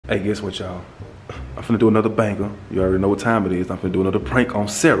Hey, guess what, y'all? I'm finna do another banger. You already know what time it is. I'm finna do another prank on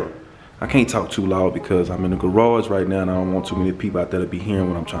Sarah. I can't talk too loud because I'm in the garage right now and I don't want too many people out there to be hearing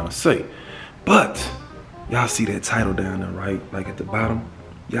what I'm trying to say. But, y'all see that title down there, right? Like at the bottom?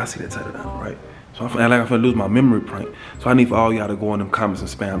 Y'all see that title down there, right? So I'm finna lose my memory prank. So I need for all y'all to go in them comments and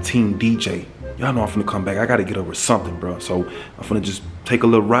spam Team DJ. Y'all know I'm finna come back. I gotta get over something, bro. So I'm finna just take a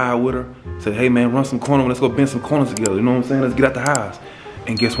little ride with her. Say, hey man, run some corners. Let's go bend some corners together. You know what I'm saying? Let's get out the house.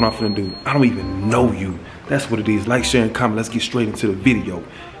 And guess what I'm finna do? I don't even know you. That's what it is. Like, share, and comment. Let's get straight into the video.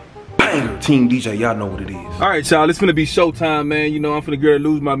 Banger! Team DJ, y'all know what it is. All right, y'all. It's finna be showtime, man. You know, I'm finna get her to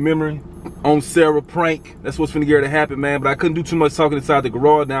lose my memory on Sarah prank. That's what's finna get her to happen, man. But I couldn't do too much talking inside the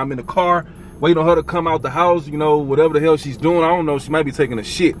garage. Now I'm in the car, waiting on her to come out the house. You know, whatever the hell she's doing. I don't know. She might be taking a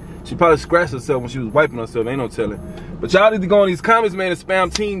shit. She probably scratched herself when she was wiping herself. Ain't no telling. But y'all need to go in these comments, man, and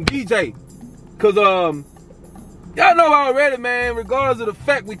spam Team DJ. Cause, y'all know already, man, regardless of the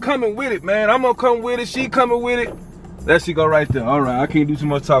fact we coming with it, man. I'm gonna come with it, she coming with it. That shit go right there. All right, I can't do too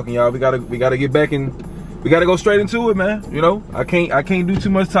much talking, y'all. We gotta get back in, we gotta go straight into it, man. You know, I can't do too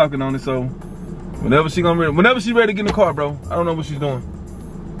much talking on it, so whenever she ready to get in the car, bro. I don't know what she's doing.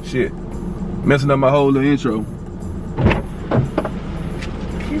 Shit. Messing up my whole little intro.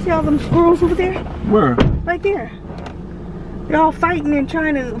 You see all them squirrels over there? Where? Right there. They're all fighting and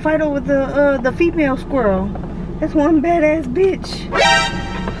trying to fight over the female squirrel. That's one badass bitch.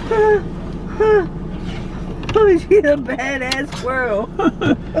 Oh, she's a badass squirrel.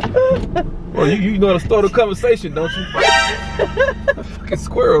 Well, you know how to start a conversation, don't you? A fucking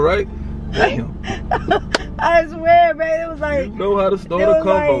squirrel, right? Damn. I swear, man, it was like, you know how to start a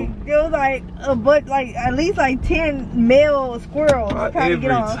combo. It was like a bunch, like at least like 10 male squirrels trying to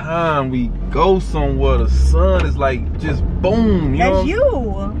get on. Every time we go somewhere, the sun is like just boom. That's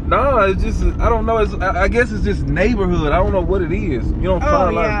you. Nah, it's just, I don't know. I guess it's just neighborhood. I don't know what it is. You don't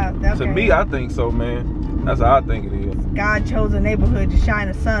find a lot. To me, I think so, man. That's how I think it is. God chose a neighborhood to shine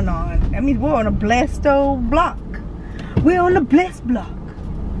the sun on. That means we're on a blessed old block. We're on the blessed block.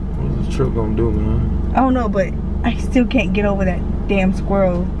 What's this truck gonna do, man? I don't know, but I still can't get over that damn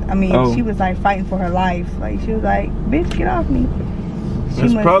squirrel. I mean, she was like fighting for her life. Like, she was like, bitch, get off me.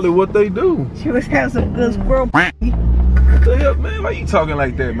 That's probably what they do. She was having some good squirrel. What the hell, man? Why you talking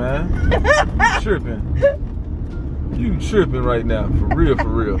like that, man? You tripping. You tripping right now. For real, for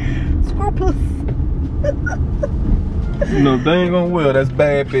real. Squirrel puss. You know, dang on well, that's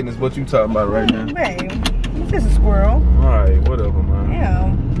bad business. What you talking about right now? Babe, it's just a squirrel. Alright, whatever, man.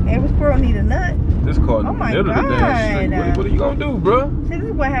 Yeah, every squirrel need a nut. This car in the middle of the damn street. What are you gonna do, bro? See, this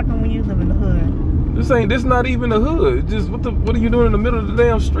is what happened when you live in the hood. This not even the hood. It's just what are you doing in the middle of the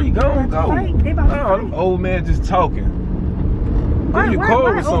damn street? Go. They about to fight. Them old man just talking. Why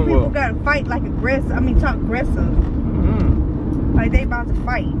old people gotta fight like aggressive? I mean, talk aggressive. Like they about to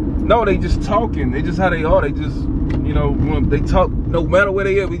fight. No, they just talking. They just how they are. They just, you know, when they talk, no matter where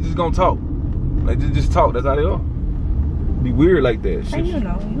they at, we just gonna talk. Like just talk. That's how they are. Be weird like that. Shit. You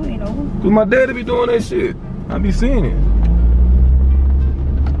know, you ain't know. Cause my daddy be doing that shit. I be seeing it.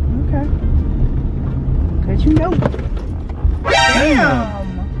 Okay. Cause you know.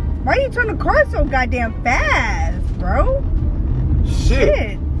 Damn. Why you turn the car so goddamn fast, bro?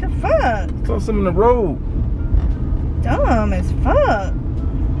 Shit. The fuck? Saw something in the road. Dumb as fuck.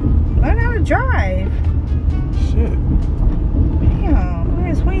 Learn how to drive. Shit. Damn.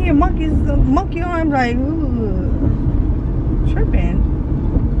 Man, swing your monkey arms like, ooh. Tripping.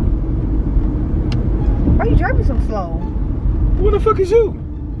 Why are you driving so slow? Who the fuck is you?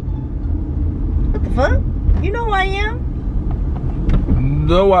 What the fuck? You know who I am?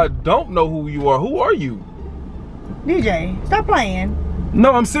 No, I don't know who you are. Who are you? DJ, stop playing.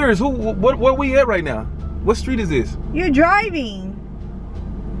 No, I'm serious. Where we at right now? What street is this? You're driving.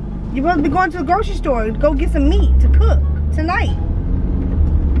 You're supposed to be going to the grocery store to go get some meat to cook tonight.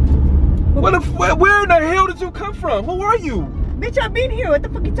 Where in the hell did you come from? Who are you? Bitch, I've been here. What the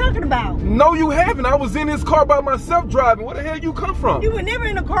fuck you talking about? No, you haven't. I was in this car by myself driving. Where the hell you come from? You were never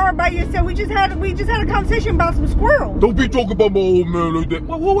in a car by yourself. We just had a conversation about some squirrels. Don't be talking about my old man like that.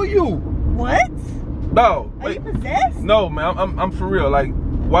 Who are you? What? No. Are you possessed? No, man. I'm for real. Like,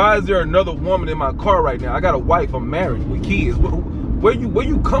 why is there another woman in my car right now? I got a wife. I'm married with kids. Where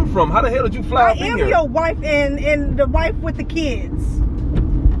you come from? How the hell did you fly up in here? I am your wife and the wife with the kids.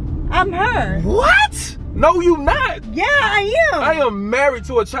 I'm her. What? No, you not. Yeah, I am. I am married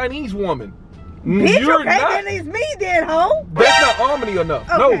to a Chinese woman. Bitch, you're okay, then it's me then, ho. That's not harmony enough.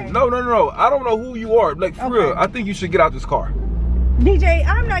 Okay. No. I don't know who you are. Like, for real, I think you should get out this car. DJ,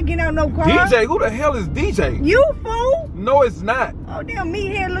 I'm not getting out no car. DJ? Who the hell is DJ? You, fool. No, it's not. Oh, damn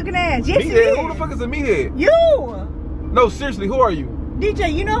meathead looking ass. Yes, meathead? Who the fuck is a meathead? You. No, seriously, who are you?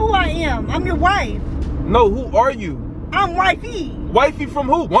 DJ, you know who I am. I'm your wife. No, who are you? I'm wifey. Wifey from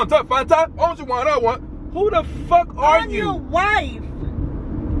who? One time, five time? On you one, I want. Who the fuck are I'm you? your wife.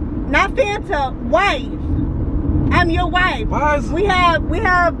 Not Fanta, wife. I'm your wife. Why is... We have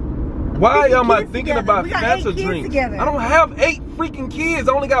Why am I thinking together. about We got Fanta 8 drinks? together. I don't have 8 freaking kids.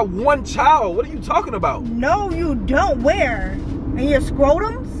 I only got 1 child. What are you talking about? No, you don't. Where? And your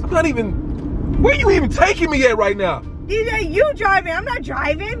scrotums? I'm not even... Where are you even taking me at right now? DJ, you driving. I'm not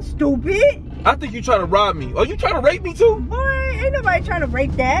driving. Stupid. I think you're trying to rob me. Are you trying to rape me too? Boy, ain't nobody trying to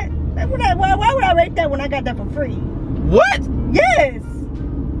rape that. Why would I rape that when I got that for free? What? Yes.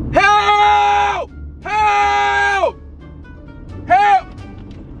 Help! Help! Help!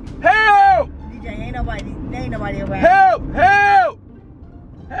 Help! DJ, ain't nobody around. Help! Help!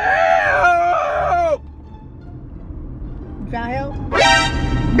 Help! You found help?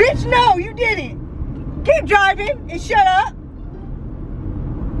 Bitch, no, you didn't. Keep driving and shut up.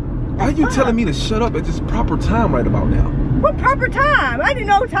 Why are you telling me to shut up at this proper time right about now? What proper time? I didn't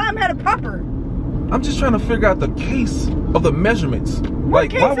know time had a proper. I'm just trying to figure out the case of the measurements.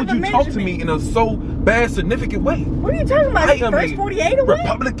 Like, why would you talk to me in a so bad, significant way? What are you talking about? I am First a 48 or what?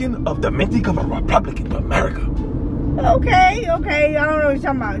 Republican of Dominic of a Republican of America. Okay. I don't know what you're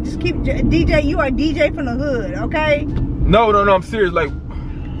talking about. Just keep, DJ, you are DJ from the hood, okay? No, I'm serious. Like,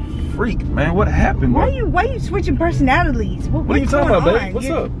 freak, man, what happened? Why you switching personalities? What are you talking about, baby? What's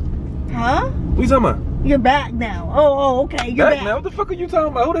up? Huh? What are you talking about? You're back now. Oh, okay. You're back now? What the fuck are you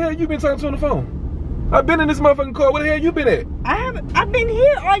talking about? Who the hell you been talking to on the phone? I've been in this motherfucking car. Where the hell you been at? I've been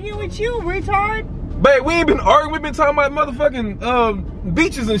here arguing with you, retard. Babe, we ain't been arguing. We've been talking about motherfucking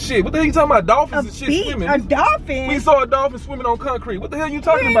beaches and shit. What the hell you talking about? Dolphins and shit swimming. A dolphin? We saw a dolphin swimming on concrete. What the hell you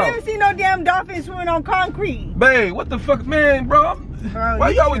talking about? We ain't never seen no damn dolphin swimming on concrete. Babe, what the fuck, man, bro? Why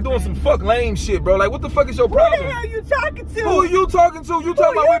you always doing some fuck lame shit, bro? Like, what the fuck is your problem? Who the hell you talking to? Who are you talking to? You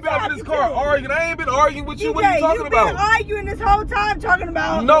talking about we've been up in this car arguing. I ain't been arguing with you. What are you talking about? You've been arguing this whole time talking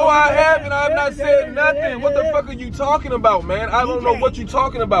about... No, I haven't. I have not said nothing. What the fuck are you talking about, man? I don't know what you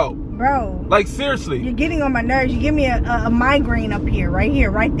talking about. Bro. Like, seriously. You're getting on my nerves. You give me a migraine up here, right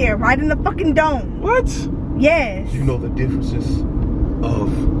there, right in the fucking dome. What? Yes. You know the differences of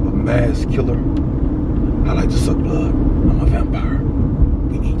a mass killer? I like to suck blood. I'm a vampire.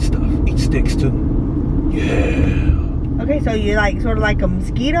 We eat stuff. Eat sticks, too. Yeah. Okay, so you're like, sort of like a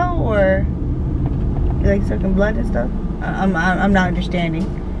mosquito, or you like sucking blood and stuff? I'm not understanding.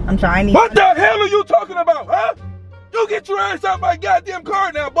 I'm sorry, I need... What the hell are you talking about, huh? You get your ass out my goddamn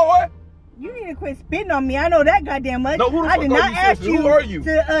car now, boy. You need to quit spitting on me. I know that goddamn much. No, who the fuck I did not ask you Who are you?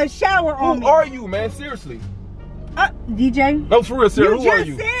 to shower on me. Who are you, man? Seriously. DJ? No, for real, Sarah. Who are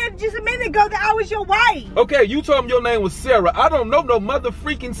you? You just said just a minute ago that I was your wife. Okay, you told me your name was Sarah. I don't know no mother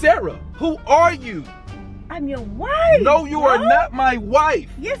freaking Sarah. Who are you? I'm your wife. No, you are not my wife.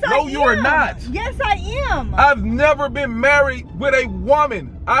 Yes, I am. No, you are not. Yes, I am. I've never been married with a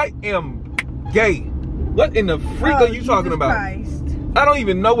woman. I am gay. What in the freak are you talking about? Christ. I don't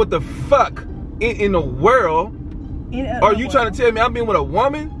even know what the fuck in the world are you trying to tell me I'm being with a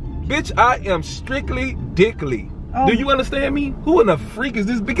woman? Bitch, I am strictly dickly. Oh. Do you understand me? Who in the freak is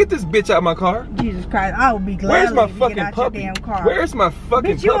this? Get this bitch out of my car. Jesus Christ, I will be glad. Where's my fucking puppy? Where's my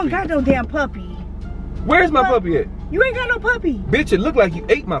fucking bitch, you puppy? don't got no damn puppy. Where's my puppy at? You ain't got no puppy. Bitch, it look like you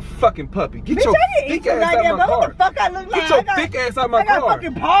ate my fucking puppy. Get bitch, your thick ass out of my car. What the fuck I look like? Get your thick ass out of my car. I got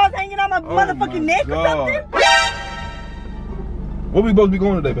fucking paws hanging on my motherfucking neck or something. Where we supposed to be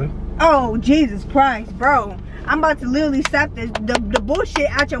going today, babe? Oh, Jesus Christ, bro. I'm about to literally slap the bullshit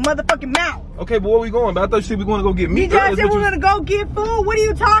out your motherfucking mouth. Okay, but where we going? But I thought you said we were going to go get meat. DJ, I said we're going to go get food. What are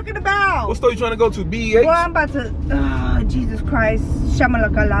you talking about? What store you trying to go to? BEH? Well, I'm about to... Jesus Christ.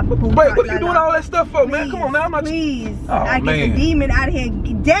 Shamalakala. Wait, what are you doing all that stuff for, man? Come on, now. I'm not... Please. Oh, I get the demon out of here.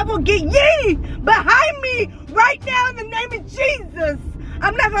 Devil, get ye behind me right now in the name of Jesus.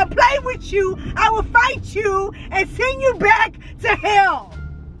 I'm not going to play with you. I will fight you and send you back to hell.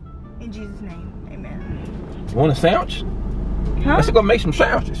 In Jesus' name. You want a sandwich? Huh? Let's go make some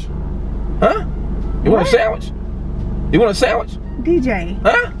sandwiches. Huh? You want a sandwich? You want a sandwich? DJ.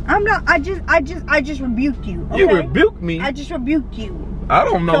 Huh? I'm not. I just rebuked you. Okay? You rebuked me? I just rebuked you. I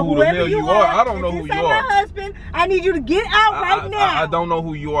don't know who the hell you are. I don't know who you are. My husband. I need you to get out right now. I don't know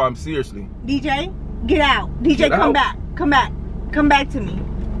who you are. I'm seriously. DJ, get out. DJ, come back. Come back. Come back to me.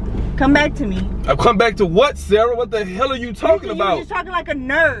 Come back to me. I've come back to what, Sarah? What the hell are you talking about? You're just talking like a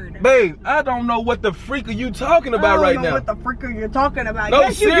nerd. Babe, I don't know what the freak are you talking about right now. I don't know what the freak are you talking about. No,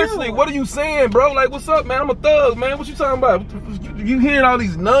 yes, seriously, what are you saying, bro? Like, what's up, man? I'm a thug, man. What you talking about? You hearing all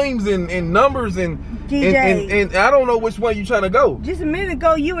these names and numbers and DJ. And I don't know which one you trying to go. Just a minute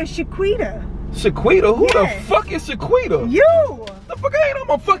ago, you and Shaquita. Shaquita? Who Yes. the fuck is Shaquita? You! The fuck I ain't I'm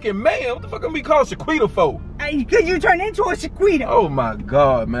a fucking man. What the fuck I'm be called Shaquita for? Because you turned into a Shaquita. Oh my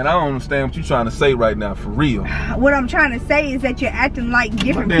God, man. I don't understand what you trying to say right now, for real. What I'm trying to say is that you're acting like My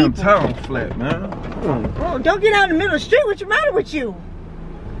different damn people. town flat, man. Oh, don't get out in the middle of the street. What's the matter with you?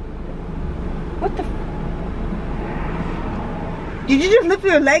 What the? Did you just lift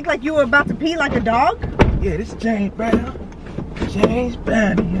your leg like you were about to pee like a dog? Yeah, this is James Brown. James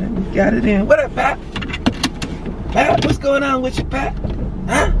Brown, yeah, we got it in. What up, Pop? Pop, what's going on with you, Pop?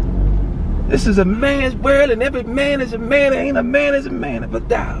 Huh? This is a man's world, and every man is a man. Ain't a man is a man of a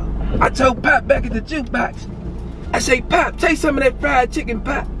dog. I told Pop back at the jukebox. I say, Pop, take some of that fried chicken,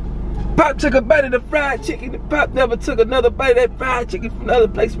 Pop. Pop took a bite of the fried chicken, and Pop never took another bite of that fried chicken from another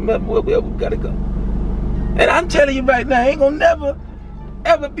place, from wherever we gotta go. And I'm telling you right now, ain't gonna never,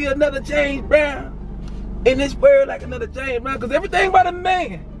 ever be another James Brown in this world like another James Brown, because everything about a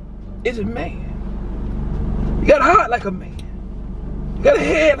man is a man. You got a heart like a man. You got a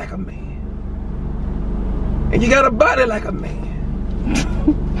head like a man. And you got a body like a man.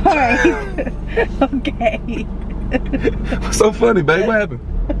 Alright. Okay. What's so funny, babe? What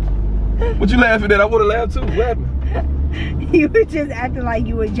happened? What you laughing at? I would have laughed too. What happened? You were just acting like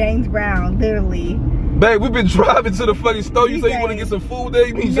you were James Brown, literally. Babe, we've been driving to the fucking store. You say you James. want to get some food there?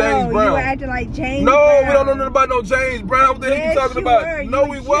 You mean No, James Brown? you were acting like James No, Brown. we don't know nothing about no James Brown. What the hell Yes, you talking you about? were. No,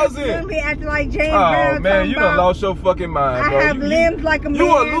 You we were wasn't. literally acting like James Oh Brown. man, you done talking lost your fucking mind, I bro. have limbs like a man. You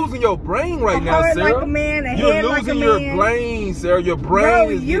are losing your brain right A now, heart Sarah. like a man, a You're head like a losing your man. brain, Sarah. Your brain Bro,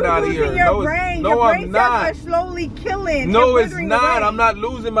 is you getting out of losing here. your No, brain. no, Your I'm brain not. cells are slowly killing. No, They're it's withering not. away. I'm not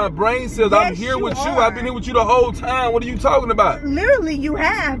losing my brain cells. I'm Yes, here you with you. are. I've been here with you the whole time. What are you talking about? Literally, you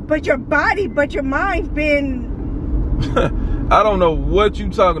have, but your mind's been. I don't know what you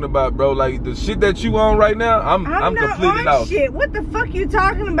talking about, bro. Like the shit that you on right now, I'm not completely on lost. shit. What the fuck you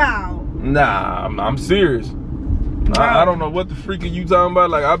talking about? Nah, I'm serious. Bro. I don't know what the freak are you talking about.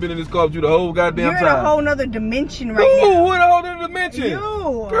 Like I've been in this car with you the whole goddamn You're in time. a whole nother dimension right Ooh, now. what a whole nother dimension?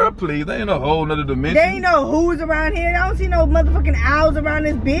 You. Girl, please, they ain't a whole nother dimension. There ain't no who's around here. I don't see no motherfucking owls around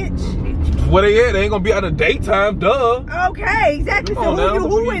this bitch. Where they at? They ain't gonna be out of daytime, duh. Okay, exactly. Come So on now, who you what the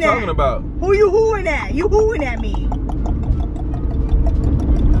fuck hooing you talking at? about? Who you hooing at? You hooing at me.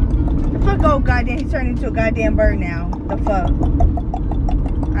 The fuck, oh goddamn, he's turned into a goddamn bird now. The fuck?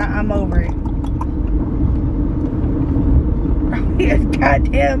 I'm over it. Here's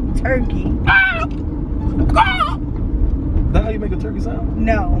goddamn turkey. That how you make a turkey sound?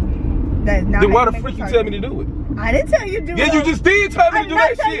 No. That's not. Then how why you the make a freak you turkey. tell me to do it? I didn't tell you to do it. Yeah, you just did tell me I to did do not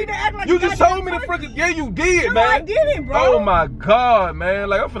that tell you shit. to act like You a just goddamn told me to turkey. freaking, yeah, you did, No, man. I didn't, bro. Oh my God, man.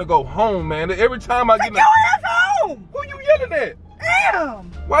 Like I'm finna go home, man. Every time I get Take your ass home. Who you yelling at? Damn.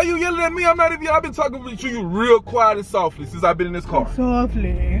 Why you yelling at me? I'm not even, I've been talking to you real quiet and softly since I've been in this car.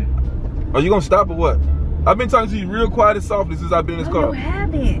 Softly. Are you gonna stop or what? I've been talking to you real quiet and softly since I've been in this No, car. you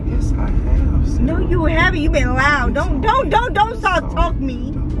haven't. Yes, I have. Sarah. No, you haven't. You've been loud. Don't soft talk me.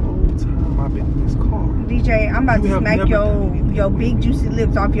 The whole time I've been in this car. DJ, I'm about You to have smack never done your big juicy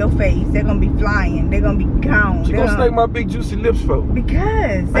lips off your face. They're gonna be flying. They're gonna be gone. You gonna snake my big juicy lips for?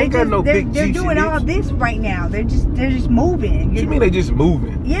 Because I ain't got no big they're juicy doing all lips. this right now. They're just moving. What you mean they just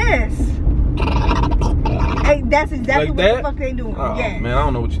moving? Yes. Hey, that's exactly Like what that? the fuck they doing. Oh Yes. man, I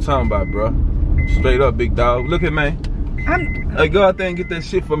don't know what you're talking about, bro. Straight up, big dog. Look at man. Hey, go out there and get that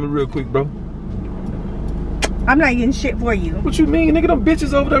shit for me real quick, bro. I'm not getting shit for you. What you mean, nigga? Them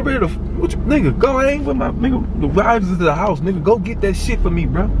bitches over there ready to. What you, nigga? Go hang with my nigga. The wives into the house, nigga. Go get that shit for me,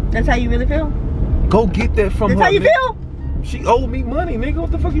 bro. That's how you really feel? Go get that from That's her. how you nigga. feel? She owed me money, nigga.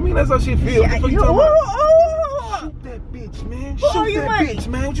 What the fuck you mean? That's how she feel. What the fuck you Who talking about? owe Shoot that bitch, man. Who owe Shoot you that money? bitch,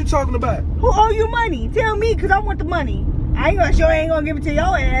 man. What you talking about? you money? Tell me, cause I want the money. I ain't gonna give it to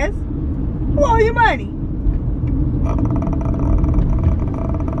your ass. Who owe you money?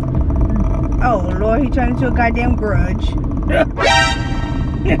 Oh Lord, he turned into a goddamn grudge. Come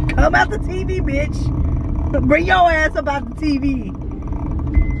out the TV, bitch. Bring your ass up out the TV.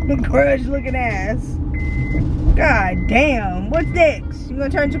 Grudge looking ass. God damn. What's next? You gonna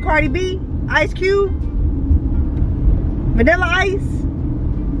turn into Cardi B? Ice Cube? Vanilla Ice?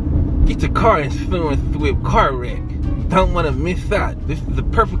 Get your car influenced with car wreck. Don't want to miss out. This is the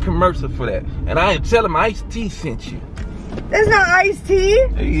perfect commercial for that. And I ain't telling my Ice-T sent you. That's not Ice T.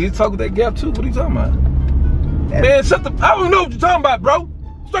 Hey, you talking that gap too? What are you talking about? Man, shut the. I don't know what you're talking about, bro.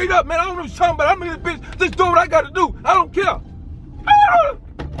 Straight up, man. I don't know what you're talking about. I'm in this bitch. Just do what I got to do. I don't care.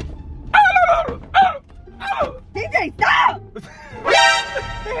 DJ, stop! What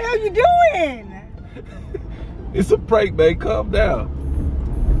the hell you doing? It's a prank, man. Calm down.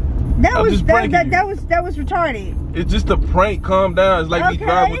 That I'm was just pranking you. that was retarded. It's just a prank. Calm down. It's like me Okay.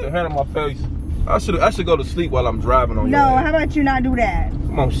 driving with the hand on my face. I should go to sleep while I'm driving on No, your how about you not do that?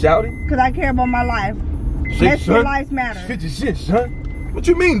 Come on, shouty. Because I care about my life. That's your lives matter. 50 shit, son. What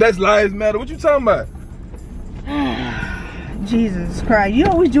you mean that's lives matter? What you talking about? Jesus Christ. You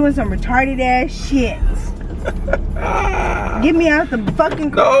always doing some retarded ass shit. Get me out the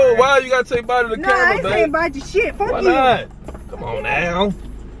fucking car. No, why you gotta say bye to the camera, I ain't babe? saying bye to shit. Fuck Why you. not? Come on now.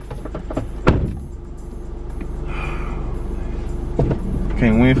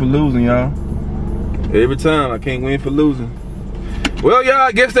 Can't win for losing, y'all. Every time I can't win for losing. Well, y'all,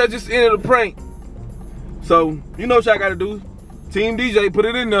 I guess that just ended the prank. So, you know what y'all gotta do. Team DJ, put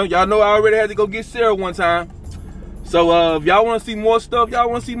it in there. Y'all know I already had to go get Sarah one time. So, if y'all wanna see more stuff, just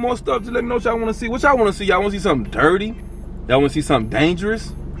let me know what y'all wanna see. What y'all wanna see? Y'all wanna see something dirty? Y'all wanna see something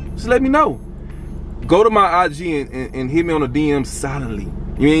dangerous? Just let me know. Go to my IG and hit me on the DM silently.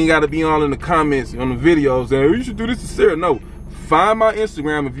 You ain't gotta be all in the comments on the videos saying, you should do this to Sarah. No. Find my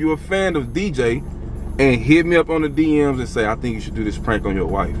Instagram if you're a fan of DJ and hit me up on the DMs and say, I think you should do this prank on your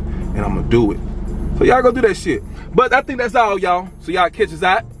wife. And I'm gonna do it. So y'all go do that shit. But I think that's all, y'all. So y'all catch us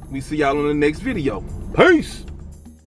out. We see y'all on the next video. Peace.